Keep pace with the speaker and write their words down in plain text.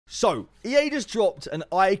So, EA just dropped an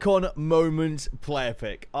Icon Moments player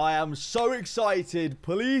pick. I am so excited.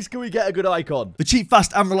 Please, can we get a good icon? For cheap,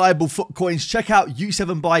 fast, and reliable FUT coins, check out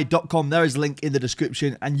u7buy.com. There is a link in the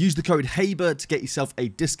description. And use the code HABER to get yourself a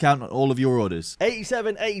discount on all of your orders.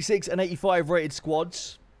 87, 86, and 85 rated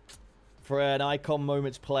squads for an Icon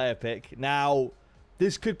Moments player pick. Now,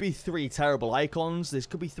 this could be 3 terrible icons. This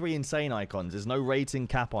could be 3 insane icons. There's no rating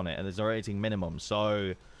cap on it, and there's no rating minimum.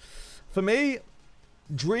 So, for me,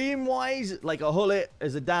 dream-wise, like a Hullet, a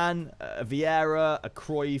Zidane, a Vieira, a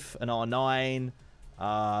Cruyff, an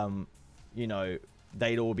R9, you know,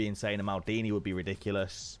 they'd all be insane. A Maldini would be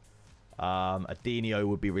ridiculous. A Dino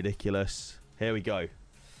would be ridiculous. Here we go.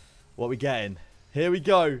 What are we getting? Here we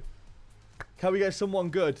go. Can we get someone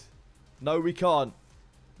good? No, we can't.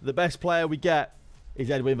 The best player we get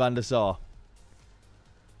is Edwin van der Sar.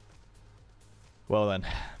 Well then,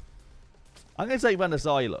 I'm going to take Van der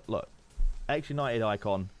Sar. Look. Ex-United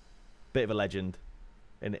icon, bit of a legend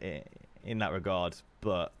in that regard,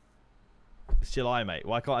 but it's July, mate.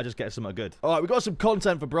 Why can't I just get something good? All right, we've got some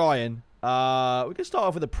content for Brian. We can start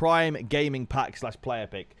off with a Prime Gaming Pack / player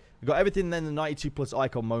pick. We've got everything then the 92 plus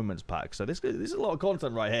Icon Moments pack. So this is a lot of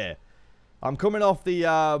content right here. I'm coming off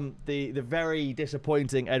the very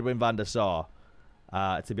disappointing Edwin van der Sar.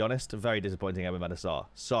 To be honest, a very disappointing Edwin van der Sar.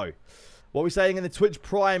 So, what we're saying in the Twitch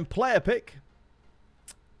Prime player pick.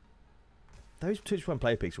 Those Twitch Prime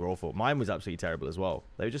player picks were awful. Mine was absolutely terrible as well.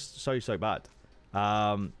 They were just so bad.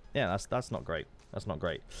 Yeah, that's not great. That's not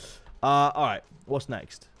great. All right, what's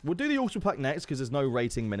next? We'll do the Ultimate Pack next because there's no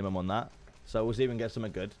rating minimum on that. So we'll see if we can get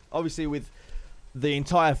something good. Obviously, with the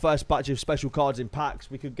entire first batch of special cards in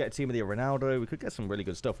packs, we could get Team of the Year Ronaldo. We could get some really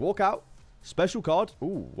good stuff. Walkout. Special card.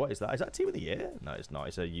 Ooh, what is that? Is that Team of the Year? No, it's not.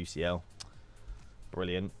 It's a UCL.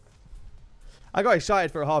 Brilliant. I got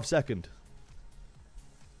excited for a half second.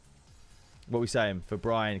 What are we saying for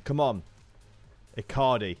Brian? Come on.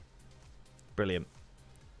 Icardi. Brilliant.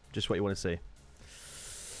 Just what you want to see.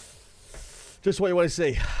 Just what you want to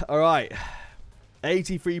see. All right.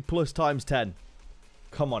 83 plus times 10.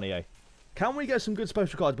 Come on, EA. Can we get some good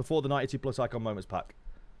special cards before the 92 plus Icon Moments pack?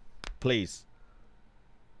 Please.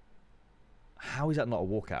 How is that not a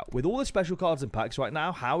walkout? With all the special cards and packs right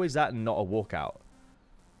now, how is that not a walkout?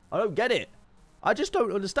 I don't get it. I just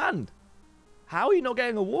don't understand. How are you not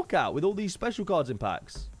getting a walkout with all these special cards in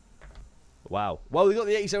packs? Wow. Well, we've got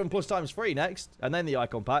the 87 plus times 3 next. And then the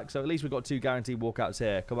icon pack. So at least we've got 2 guaranteed walkouts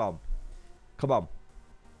here. Come on. Come on.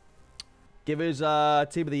 Give us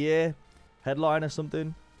Team of the Year. Headline or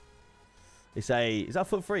something. It's a... Is that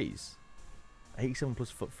FUT Freeze? 87 plus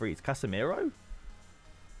FUT Freeze. Casemiro?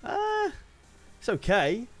 It's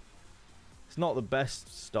okay. It's not the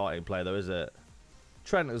best starting player though, is it?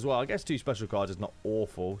 Trent as well. I guess 2 special cards is not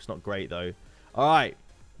awful. It's not great though. Alright,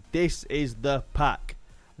 this is the pack.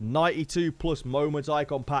 92 plus Moments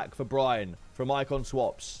Icon pack for Brian from Icon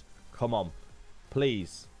Swaps. Come on.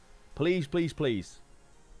 Please. Please, please, please.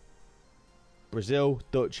 Brazil,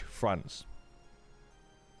 Dutch, France.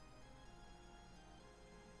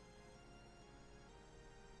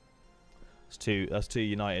 That's two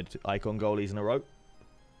United Icon goalies in a row.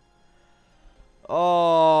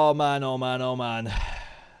 Oh, man, oh, man, oh, man.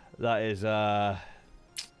 That is...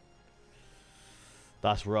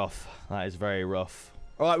 That's rough. That is very rough.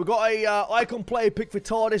 All right, we've got a icon player pick for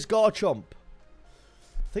TARDIS Garchomp.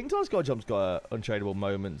 I think TARDIS Garchomp's got untradeable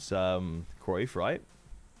moments. Cruyff, right?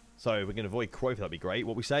 So if we can avoid Cruyff, that'd be great.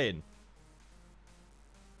 What are we saying?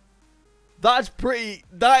 That is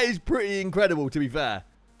pretty incredible, to be fair.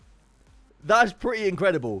 That's pretty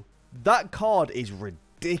incredible. That card is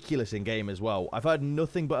ridiculous in game as well. I've heard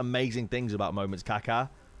nothing but amazing things about Moments Kaká.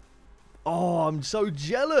 Oh, I'm so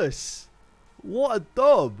jealous. What a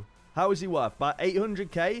dub. How is he worth? About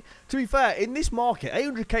 800k? To be fair, in this market,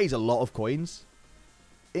 800k is a lot of coins.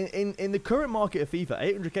 In the current market of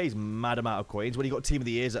FIFA, 800k is a mad amount of coins. When you got Team of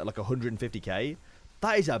the Years at like 150k,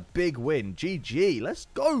 that is a big win. GG. Let's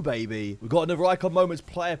go, baby. We've got another Icon Moments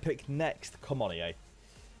player pick next. Come on, EA.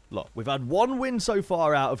 Look, we've had 1 win so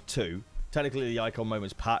far out of 2. Technically, the Icon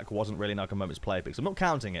Moments pack wasn't really an Icon Moments player pick, so I'm not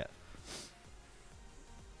counting it.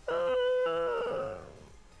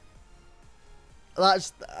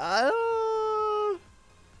 That's...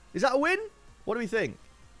 is that a win? What do we think?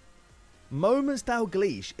 Moments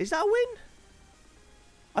Dalglish. Is that a win?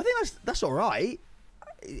 I think that's all right.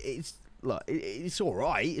 It's all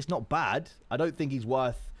right. It's not bad. I don't think he's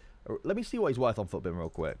worth... Let me see what he's worth on FUTBIN real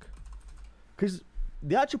quick. Because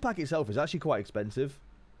the actual pack itself is actually quite expensive.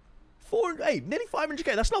 408, nearly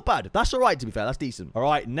 500k. That's not bad. That's all right, to be fair. That's decent. All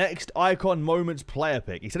right, next Icon Moments player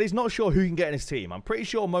pick. He said he's not sure who he can get in his team. I'm pretty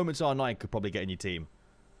sure Moments R9 could probably get in your team.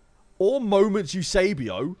 Or Moments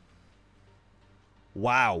Itshaber.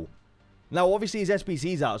 Wow. Now, obviously, his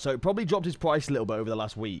SBC's out, so it probably dropped his price a little bit over the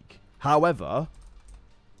last week. However,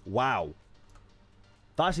 wow.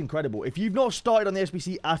 That's incredible. If you've not started on the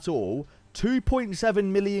SBC at all, 2.7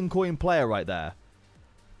 million coin player right there.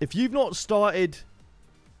 If you've not started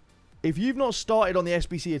on the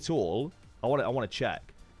SBC at all, I want to check.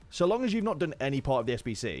 So long as you've not done any part of the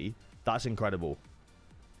SBC, that's incredible.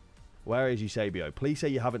 Where is Itshaber? Please say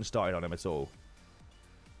you haven't started on him at all.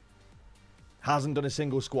 Hasn't done a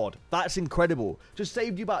single squad. That's incredible. Just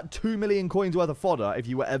saved you about 2 million coins worth of fodder if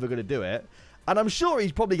you were ever going to do it. And I'm sure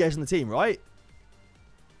he's probably getting the team, right?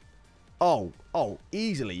 Oh,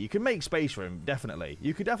 easily. You can make space for him, definitely.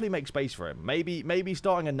 You could definitely make space for him. Maybe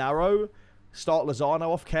starting a narrow, start Lozano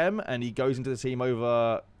off Chem, and he goes into the team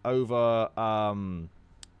over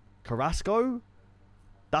Carrasco.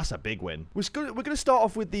 That's a big win. We're going to start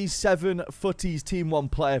off with these 7 footies Team 1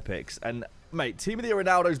 player picks. And, mate, Team of the Year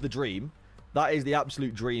Ronaldo's the dream. That is the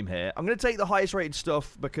absolute dream here. I'm going to take the highest rated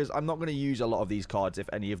stuff because I'm not going to use a lot of these cards, if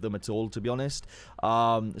any of them at all, to be honest.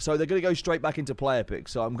 So they're going to go straight back into player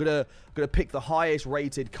picks. So I'm going to pick the highest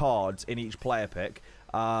rated cards in each player pick.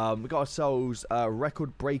 We got ourselves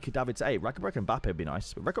Record Breaker David. Hey, Record Breaker Mbappe would be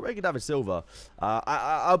nice. But Record Breaker David Silva.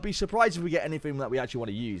 I'll be surprised if we get anything that we actually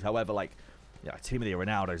want to use. However, like, yeah, Team of the Year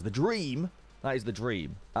Ronaldo's the dream. That is the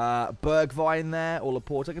dream. Bergwijn there, or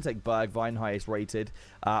Laporte. I can take Bergwijn, highest rated.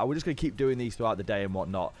 We're just going to keep doing these throughout the day and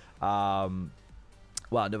whatnot. Well,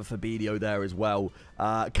 another Fabinho there as well.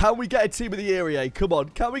 Can we get a Team of the Year, EA? Come on.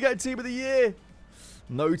 Can we get a Team of the Year?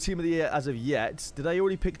 No Team of the Year as of yet. Did I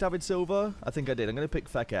already pick David Silva? I think I did. I'm going to pick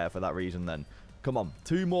Fekir for that reason then. Come on.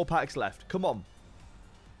 2 more packs left. Come on.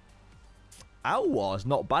 Aouar's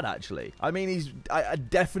not bad, actually. I mean, he's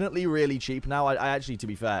definitely really cheap now. I actually, to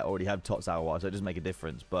be fair, already have Tots Aouar, so it doesn't make a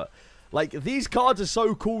difference. But, like, these cards are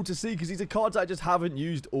so cool to see because these are cards I just haven't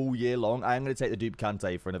used all year long. I am going to take the Dupe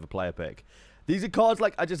Kante for another player pick. These are cards,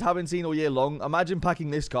 like, I just haven't seen all year long. Imagine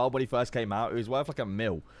packing this card when he first came out. It was worth, like, a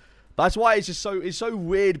mil. That's why it's just so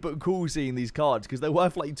weird but cool seeing these cards because they're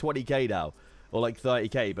worth, like, 20k now. Or, like,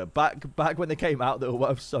 30k. But back when they came out, they were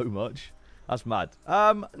worth so much. That's mad.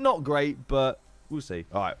 Not great, but we'll see.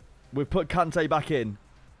 All right, we've put Kante back in.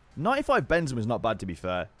 95 Benzema's not bad, to be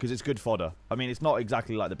fair, because it's good fodder. I mean, it's not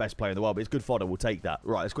exactly like the best player in the world, but it's good fodder. We'll take that.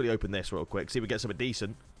 Right, let's quickly open this real quick. See if we get something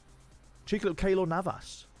decent. Cheeky little Keylor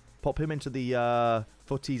Navas. Pop him into the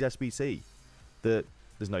Footies SBC.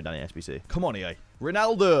 There's no Danny SBC. Come on, EA.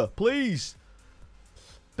 Ronaldo, please.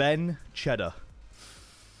 Ben Cheddar.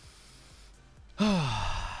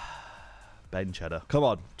 Ben Cheddar. Come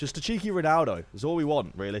on. Just a cheeky Ronaldo. That's all we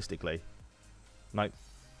want, realistically. No.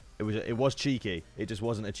 It was cheeky. It just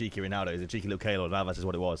wasn't a cheeky Ronaldo. It was a cheeky little Keylor Navas is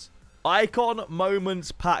what it was. Icon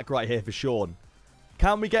Moments pack right here for Sean.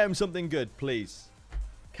 Can we get him something good, please?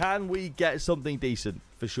 Can we get something decent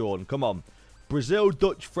for Sean? Come on. Brazil,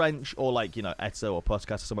 Dutch, French, or like, you know, Etso or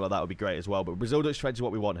Puskas or something like that would be great as well. But Brazil, Dutch, French is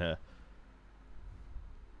what we want here.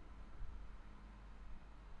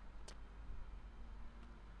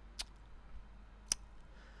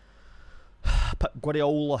 Pep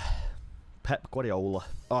Guardiola. Pep Guardiola.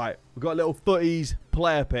 Alright, we've got a little footies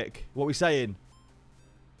player pick. What are we saying?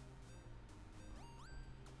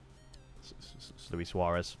 It's Luis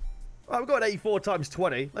Suarez. Alright, we've got an 84 times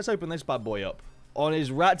 20. Let's open this bad boy up. On his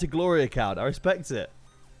Rat to Glory account. I respect it.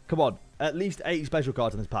 Come on. At least 8 special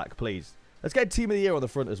cards in this pack, please. Let's get Team of the Year on the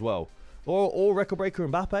front as well. Or Record Breaker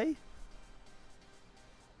Mbappe.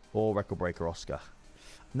 Or Record Breaker Oscar.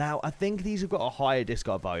 Now, I think these have got a higher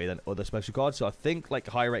discard value than other special cards. So I think, like,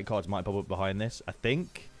 higher rate cards might pop up behind this. I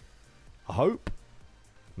think. I hope.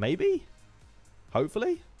 Maybe.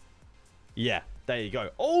 Hopefully. Yeah, there you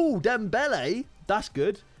go. Oh, Dembele. That's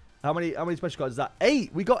good. How many special cards is that?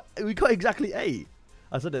 8. We got exactly 8.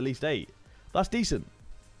 I said at least 8. That's decent.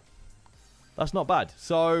 That's not bad.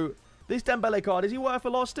 So, this Dembele card, is he worth a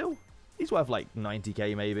lot still? He's worth, like,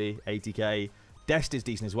 90k maybe. 80k. Dest is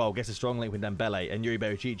decent as well. Gets a strong link with Dembele and Yuri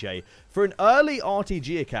Berchiche. For an early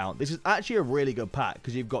RTG account, this is actually a really good pack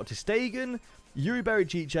because you've got Stegen, Yuri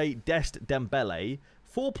Berchiche, Dest, Dembele.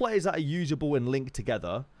 4 players that are usable and linked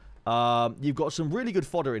together. You've got some really good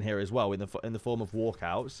fodder in here as well in the form of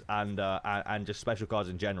walkouts and just special cards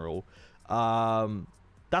in general.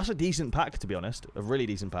 That's a decent pack, to be honest. A really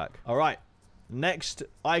decent pack. All right. Next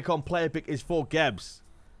icon player pick is for Gebs.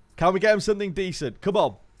 Can we get him something decent? Come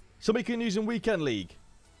on. Somebody can use in Weekend League.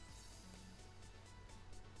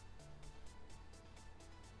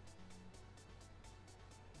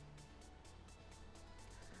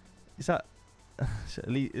 Is that... It's at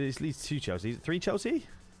least 2 Chelsea. 3 Chelsea?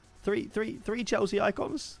 Three Chelsea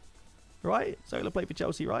icons? right? Zola played for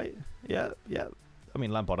Chelsea, right? Yeah, yeah. I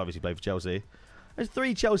mean, Lampard obviously played for Chelsea. There's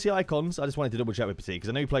 3 Chelsea icons. I just wanted to double check with Petit because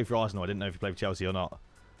I know he played for Arsenal. I didn't know if he played for Chelsea or not.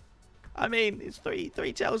 I mean, it's three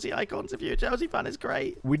Chelsea icons. If you're a Chelsea fan, it's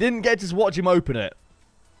great. We didn't get to watch him open it.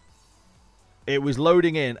 It was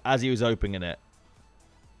loading in as he was opening it.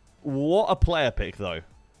 What a player pick, though.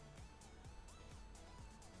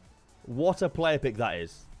 What a player pick that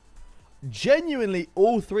is. Genuinely,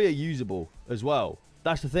 all 3 are usable as well.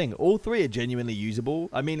 That's the thing. All 3 are genuinely usable.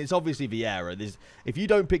 I mean, it's obviously Vieira. If you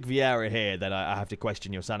don't pick Vieira here, then I have to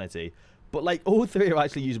question your sanity. But, like, all 3 are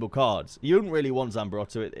actually usable cards. You don't really want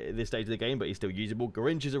Zambrotto at this stage of the game, but he's still usable.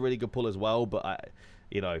 Garinch is a really good pull as well. But,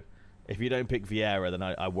 you know, if you don't pick Vieira, then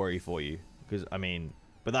I worry for you. Because, I mean,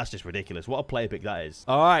 but that's just ridiculous. What a player pick that is.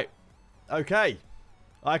 All right. Okay.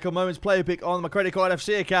 Icon Moments player pick on my credit card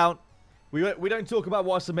FC account. We don't talk about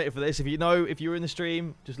what I submitted for this. If you know, if you're in the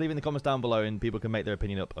stream, just leave in the comments down below and people can make their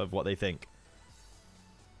opinion up of what they think.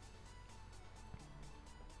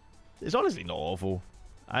 It's honestly not awful.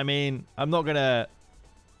 I mean, I'm not going to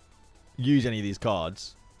use any of these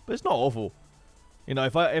cards, but it's not awful. You know,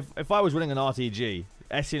 if I was running an RTG,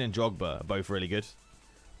 Essien and Drogba are both really good.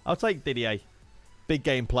 I'll take Didier. Big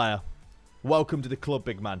game player. Welcome to the club,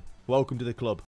 big man. Welcome to the club.